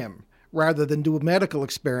help him rather than do medical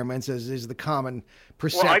experiments, as is the common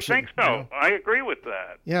perception. Well, I think so. You know? I agree with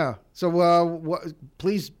that. Yeah. So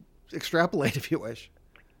please extrapolate if you wish.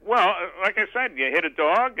 Well, like I said, you hit a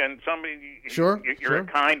dog and somebody, Sure, you're a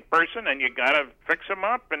kind person and you got to fix him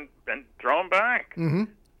up and throw him back. Mm-hmm.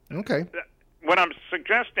 Okay. What I'm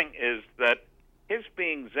suggesting is that his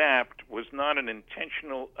being zapped was not an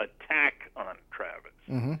intentional attack on Travis.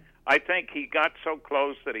 Mm-hmm. I think he got so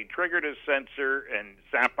close that he triggered his sensor and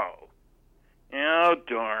zappo. Oh,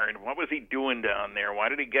 darn. What was he doing down there? Why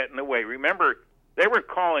did he get in the way? Remember, they were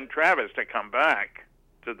calling Travis to come back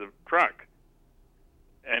to the truck.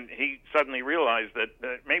 And he suddenly realized that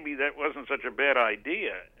maybe that wasn't such a bad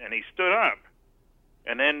idea. And he stood up.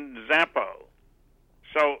 And then zappo.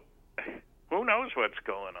 So who knows what's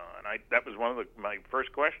going on? That was one of my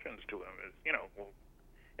first questions to him. Is,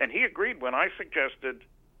 and he agreed when I suggested,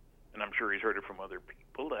 and I'm sure he's heard it from other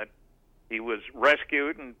people, that he was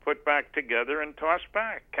rescued and put back together and tossed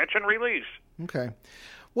back. Catch and release. Okay.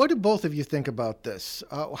 What do both of you think about this?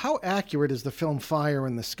 How accurate is the film Fire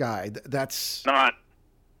in the Sky? That's not.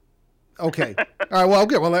 Okay. All right. Well,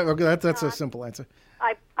 good. Well, that's a simple answer.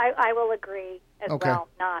 I will agree as well.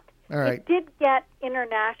 Not. All right. It did get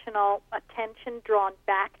international attention drawn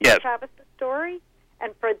back to yes. Travis' story,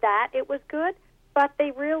 and for that it was good. But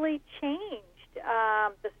they really changed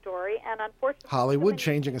the story, and unfortunately, Hollywood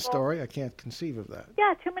changing a story. I can't conceive of that.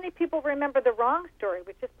 Yeah, too many people remember the wrong story,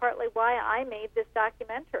 which is partly why I made this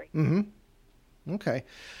documentary. Mm-hmm. Okay.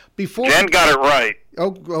 Jen got it right.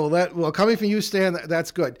 Well, coming from you, Stan,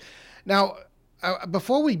 that's good. Now,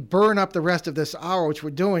 before we burn up the rest of this hour, which we're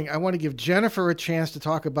doing, I want to give Jennifer a chance to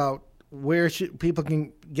talk about where people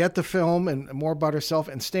can get the film and more about herself.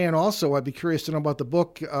 And Stan, also, I'd be curious to know about the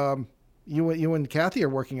book you and Kathy are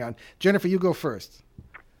working on. Jennifer, you go first.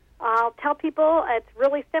 I'll tell people it's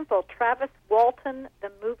really simple.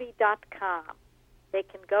 TravisWaltonTheMovie.com. They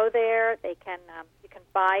can go there. They can you can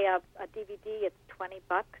buy a DVD. It's $20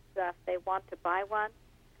 if they want to buy one.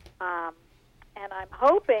 And I'm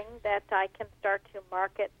hoping that I can start to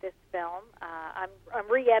market this film. I'm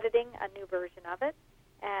re-editing a new version of it,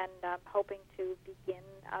 and I'm hoping to begin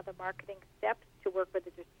the marketing steps to work with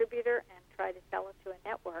a distributor and try to sell it to a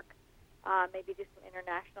network. Maybe do some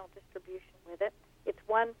international distribution with it. It's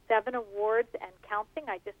won 7 awards and counting.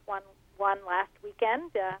 I just won one last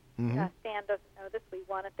weekend. Stan doesn't know this. We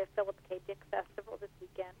won at the Philip K. Dick Festival this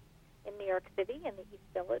weekend in New York City in the East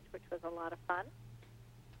Village, which was a lot of fun.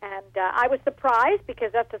 And I was surprised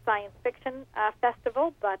because that's a science fiction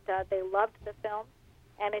festival, but they loved the film.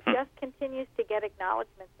 And it just continues to get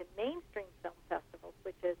acknowledgments in mainstream film festivals,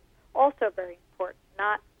 which is also very important,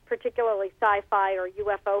 not particularly sci-fi or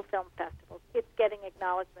UFO film festivals. It's getting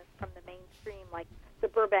acknowledgments from the mainstream, like the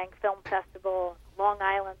Burbank Film Festival, Long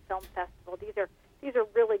Island Film Festival. These are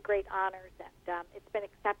really great honors, and it's been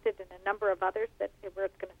accepted in a number of others where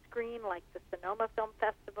it's going to screen, like the Sonoma Film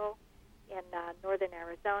Festival in northern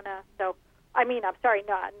Arizona.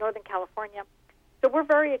 Northern California. So we're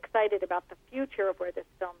very excited about the future of where this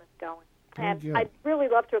film is going. And I'd really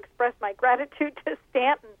love to express my gratitude to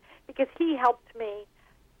Stanton because he helped me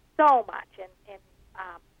so much in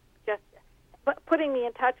just putting me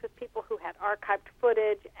in touch with people who had archived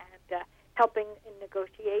footage and helping in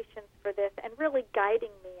negotiations for this and really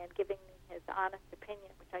guiding me and giving me his honest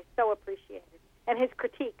opinion, which I so appreciated, and his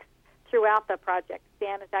critiques throughout the project.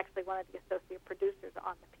 Stan is actually one of the associate producers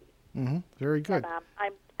on the piece. Mm-hmm. Very good. And,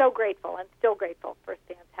 I'm so grateful and still grateful for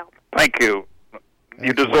Stan's help. Thank you.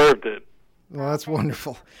 You deserved it. Well, that's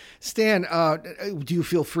wonderful. Stan, do you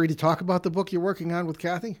feel free to talk about the book you're working on with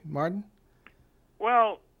Kathy Martin?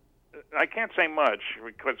 Well, I can't say much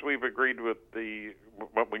because we've agreed with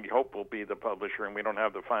what we hope will be the publisher, and we don't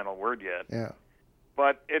have the final word yet. Yeah.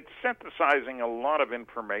 But it's synthesizing a lot of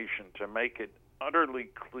information to make it utterly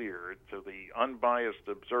clear to the unbiased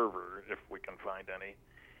observer, if we can find any,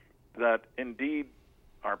 that indeed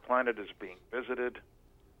our planet is being visited.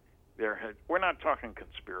 We're not talking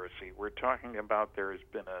conspiracy. We're talking about there has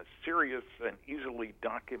been a serious and easily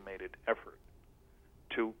documented effort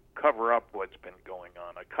to cover up what's been going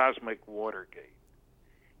on, a cosmic Watergate.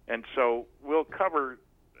 And so we'll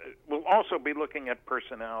also be looking at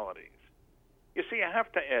personalities. You see, I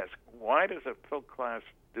have to ask, why does a Phil Klass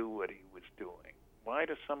do what he was doing? Why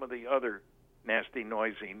do some of the other nasty,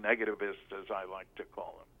 noisy negativists, as I like to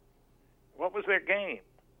call them, what was their game?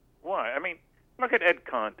 Why? I mean, look at Ed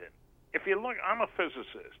Condon. If you look, I'm a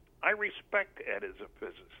physicist. I respect Ed as a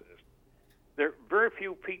physicist. There are very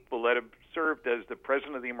few people that have served as the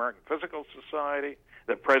president of the American Physical Society,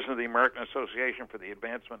 the president of the American Association for the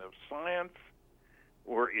Advancement of Science,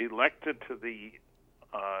 or elected to the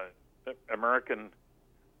American,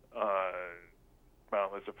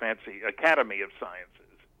 there's a fancy Academy of Sciences.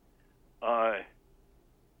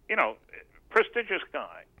 Prestigious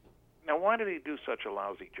guy. Now, why did he do such a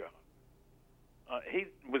lousy job? He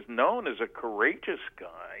was known as a courageous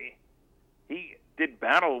guy. He did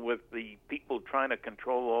battle with the people trying to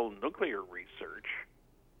control all nuclear research.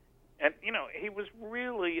 And, he was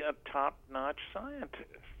really a top-notch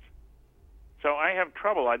scientist. So I have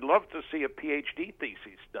trouble. I'd love to see a PhD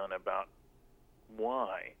thesis done about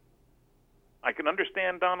why. I can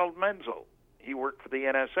understand Donald Menzel. He worked for the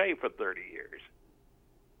NSA for 30 years,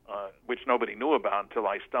 which nobody knew about until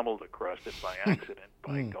I stumbled across it by accident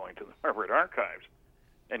by going to the Harvard Archives,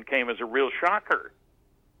 and came as a real shocker.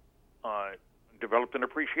 Developed an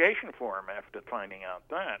appreciation for him after finding out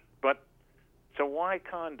that. But, so why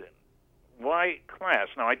Condon? Why Klass?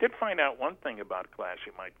 Now, I did find out one thing about Klass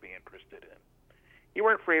you might be interested in. He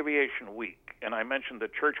worked for Aviation Week, and I mentioned the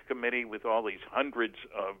church committee with all these hundreds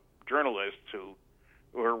of journalists who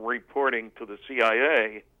were reporting to the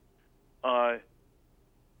CIA.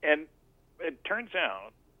 And it turns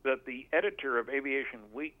out that the editor of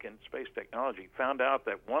Aviation Week and Space Technology found out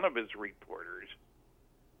that one of his reporters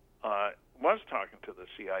was talking to the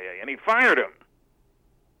CIA, and he fired him.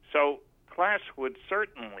 So Klass would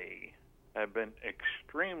certainly have been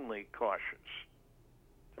extremely cautious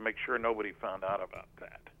to make sure nobody found out about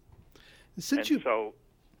that.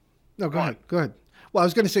 No, go ahead. Well, I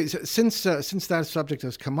was going to say, since that subject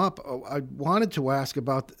has come up, I wanted to ask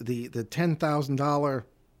about the $10,000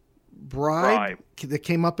 bribe that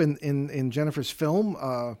came up in Jennifer's film.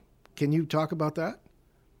 Can you talk about that?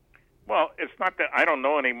 Well, it's not that I don't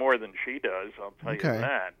know any more than she does, I'll tell you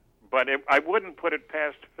that. But I wouldn't put it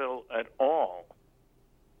past Phil at all.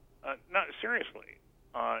 No, seriously.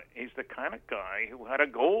 He's the kind of guy who had a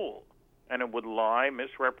goal, and it would lie,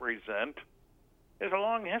 misrepresent. There's a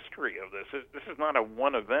long history of this. This is not a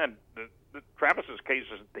one event. Travis's case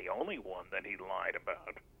isn't the only one that he lied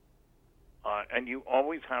about. And you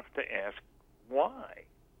always have to ask why.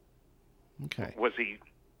 Okay. Was he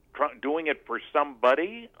doing it for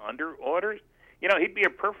somebody under orders? He'd be a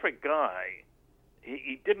perfect guy.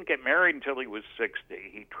 He didn't get married until he was 60.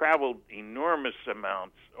 He traveled enormous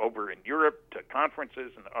amounts over in Europe to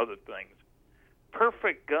conferences and other things.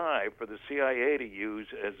 Perfect guy for the CIA to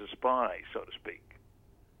use as a spy, so to speak.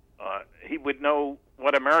 He would know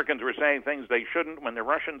what Americans were saying, things they shouldn't when the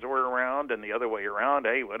Russians were around, and the other way around.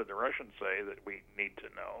 Hey, what did the Russians say that we need to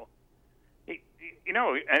know? And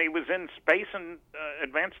he was in space and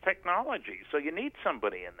advanced technology, so you need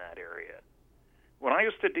somebody in that area. When I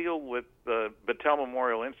used to deal with the Battelle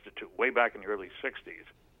Memorial Institute way back in the early 60s,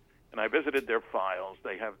 and I visited their files,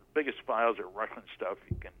 they have the biggest files of Russian stuff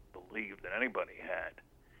you can believe that anybody had.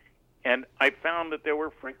 And I found that there were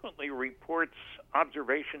frequently reports,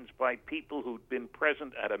 observations by people who'd been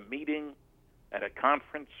present at a meeting, at a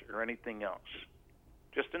conference, or anything else.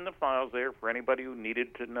 Just in the files there for anybody who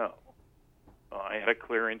needed to know. I had a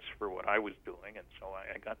clearance for what I was doing, and so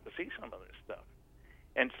I got to see some of this stuff.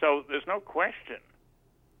 And so there's no question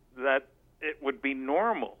that it would be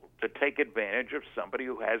normal to take advantage of somebody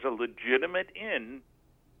who has a legitimate in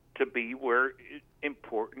to be where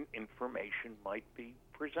important information might be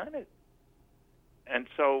presented. And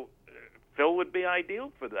so Phil would be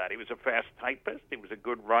ideal for that. He was a fast typist. He was a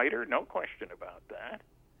good writer, no question about that.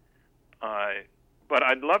 But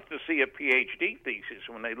I'd love to see a PhD thesis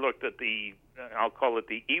when they looked at I'll call it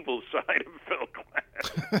the evil side of Phil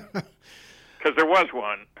Klass. Because there was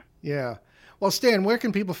one. Yeah. Well, Stan, where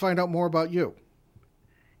can people find out more about you?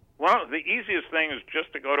 Well, the easiest thing is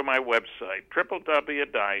just to go to my website,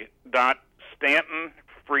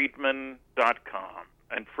 www.stantonfriedman.com.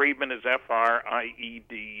 And Friedman is Friedman.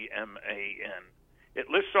 It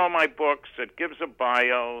lists all my books. It gives a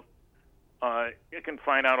bio. You can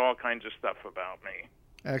find out all kinds of stuff about me.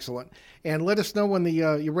 Excellent. And let us know when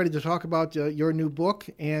you're ready to talk about your new book,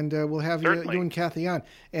 and we'll have you and Kathy on.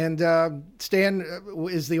 And Stan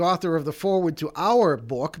is the author of the foreword to our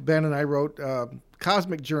book. Ben and I wrote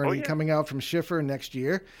Cosmic Journey, coming out from Schiffer next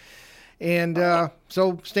year. And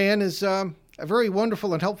so Stan is a very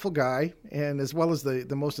wonderful and helpful guy, and as well as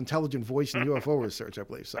the most intelligent voice in UFO research, I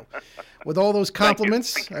believe. So with all those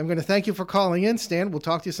compliments, I'm going to thank you for calling in, Stan. We'll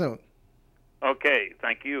talk to you soon. Okay,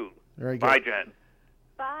 thank you. Very good. Bye, Jen.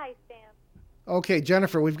 Bye, Stan. Okay,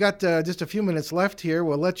 Jennifer, we've got just a few minutes left here.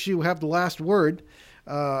 We'll let you have the last word,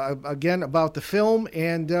 again, about the film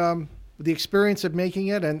and the experience of making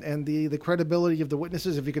it and the credibility of the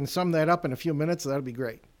witnesses. If you can sum that up in a few minutes, that would be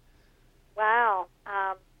great. Wow,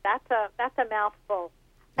 that's a mouthful.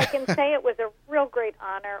 I can say it was a real great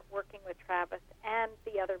honor working with Travis and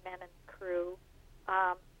the other men and crew.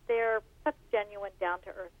 They're such genuine,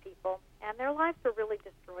 down-to-earth people, and their lives were really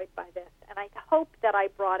destroyed by this. And I hope that I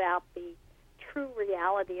brought out the true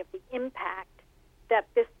reality of the impact that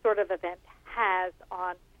this sort of event has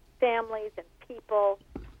on families and people.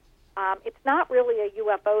 It's not really a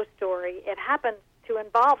UFO story. It happens to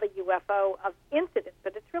involve a UFO of incident,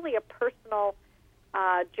 but it's really a personal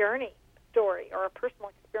journey story or a personal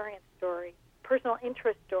experience story, personal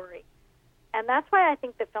interest story. And that's why I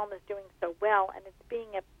think the film is doing so well, and it's being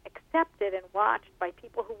accepted and watched by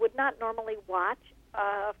people who would not normally watch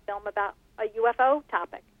a film about a UFO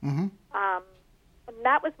topic. Mm-hmm. And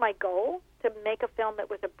that was my goal, to make a film that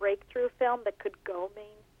was a breakthrough film that could go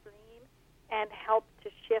mainstream and help to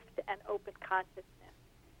shift and open consciousness.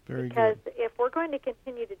 Very because good. if we're going to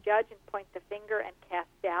continue to judge and point the finger and cast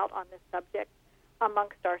doubt on this subject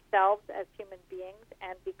amongst ourselves as human beings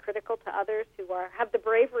and be critical to others who have the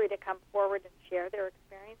bravery to come forward and share their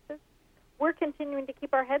experiences, we're continuing to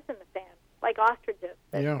keep our heads in the sand like ostriches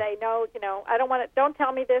and say, no, I don't want it. Don't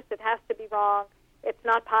tell me this. It has to be wrong. It's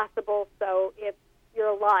not possible. So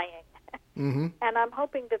you're lying. Mm-hmm. And I'm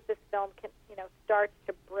hoping that this film can, starts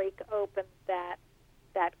to break open that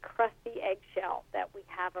crusty eggshell that we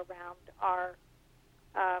have around our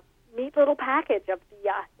neat little package of the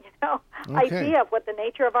idea of what the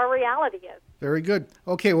nature of our reality is. Very good.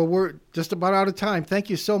 Okay, well, we're just about out of time. Thank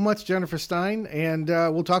you so much, Jennifer Stein, and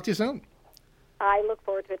we'll talk to you soon. I look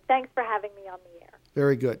forward to it. Thanks for having me on the air.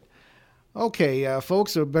 Very good. Okay,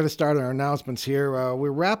 folks, we better start our announcements here.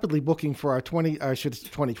 We're rapidly booking for our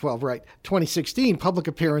 2016 public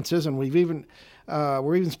appearances, and we're even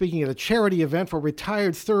speaking at a charity event for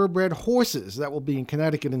retired thoroughbred horses that will be in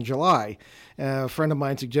Connecticut in July. A friend of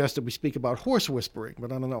mine suggested we speak about horse whispering,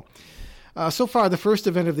 but I don't know. So far, the first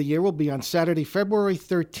event of the year will be on Saturday, February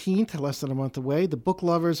 13th, less than a month away, the Book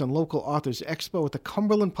Lovers and Local Authors Expo at the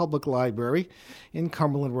Cumberland Public Library in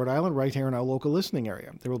Cumberland, Rhode Island, right here in our local listening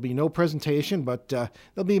area. There will be no presentation, but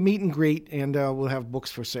there'll be a meet and greet, and we'll have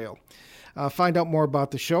books for sale. Find out more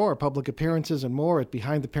about the show, our public appearances, and more at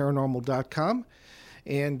BehindTheParanormal.com.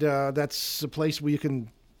 And that's a place where you can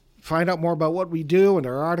find out more about what we do and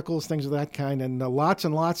our articles, things of that kind, and lots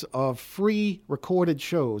of free recorded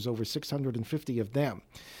shows, over 650 of them.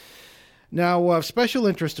 Now, of special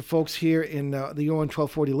interest to folks here in the ON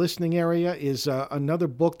 1240 listening area is another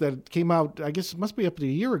book that came out, I guess it must be up to a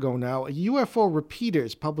year ago now, UFO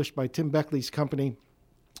Repeaters, published by Tim Beckley's company,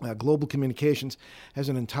 Global Communications, has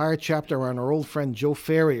an entire chapter on our old friend Joe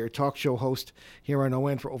Ferrier, talk show host here on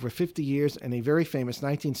ON for over 50 years and a very famous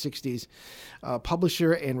 1960s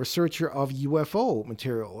publisher and researcher of UFO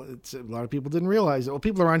material. A lot of people didn't realize it. Well,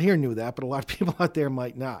 people around here knew that, but a lot of people out there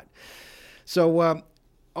might not. So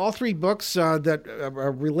all three books that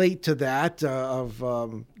relate to that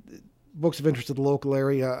of books of interest to the local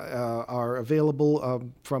area are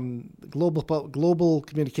available from Global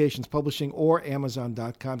Communications Publishing or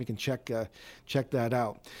Amazon.com. You can check that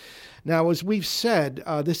out. Now, as we've said,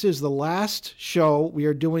 this is the last show we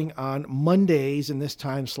are doing on Mondays in this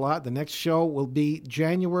time slot. The next show will be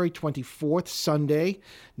January 24th, Sunday,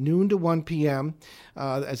 noon to 1 p.m.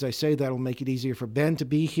 As I say, that'll make it easier for Ben to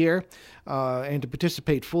be here and to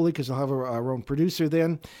participate fully because he'll have our own producer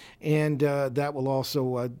then. And that will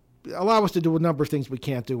also allow us to do a number of things we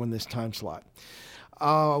can't do in this time slot.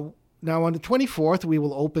 Now, on the 24th, we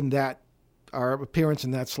will open our appearance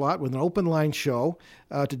in that slot with an open line show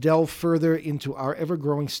to delve further into our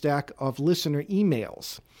ever-growing stack of listener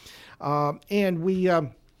emails. And we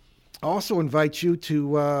also invite you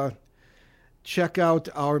to check out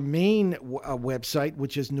our main website,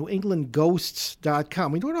 which is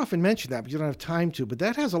newenglandghosts.com. We don't often mention that because you don't have time to, but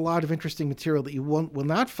that has a lot of interesting material that you will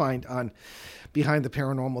not find on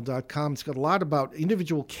BehindTheParanormal.com. It's got a lot about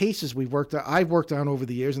individual cases I've worked on over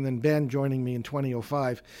the years, and then Ben joining me in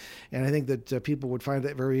 2005. And I think that people would find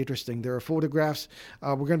that very interesting. There are photographs.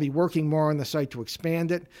 We're going to be working more on the site to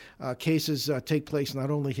expand it. Cases take place not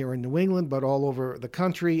only here in New England, but all over the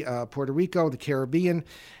country, Puerto Rico, the Caribbean,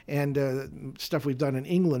 and stuff we've done in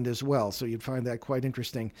England as well. So you'd find that quite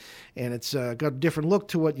interesting. And it's got a different look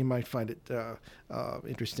to it. You might find it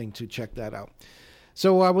interesting to check that out.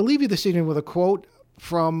 So we'll leave you this evening with a quote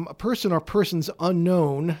from a person or persons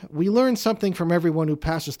unknown. We learn something from everyone who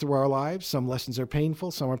passes through our lives. Some lessons are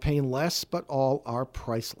painful, some are painless, but all are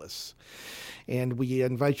priceless. And we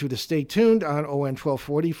invite you to stay tuned on ON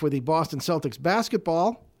 1240 for the Boston Celtics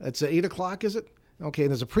basketball. That's at 8 o'clock, is it? Okay,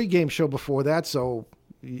 there's a pregame show before that, so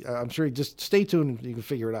I'm sure you just stay tuned and you can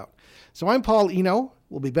figure it out. So I'm Paul Eno.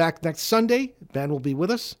 We'll be back next Sunday. Ben will be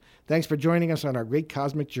with us. Thanks for joining us on our great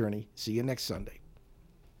cosmic journey. See you next Sunday.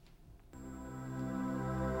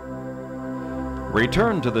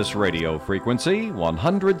 Return to this radio frequency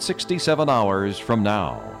 167 hours from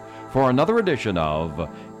now for another edition of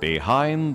Behind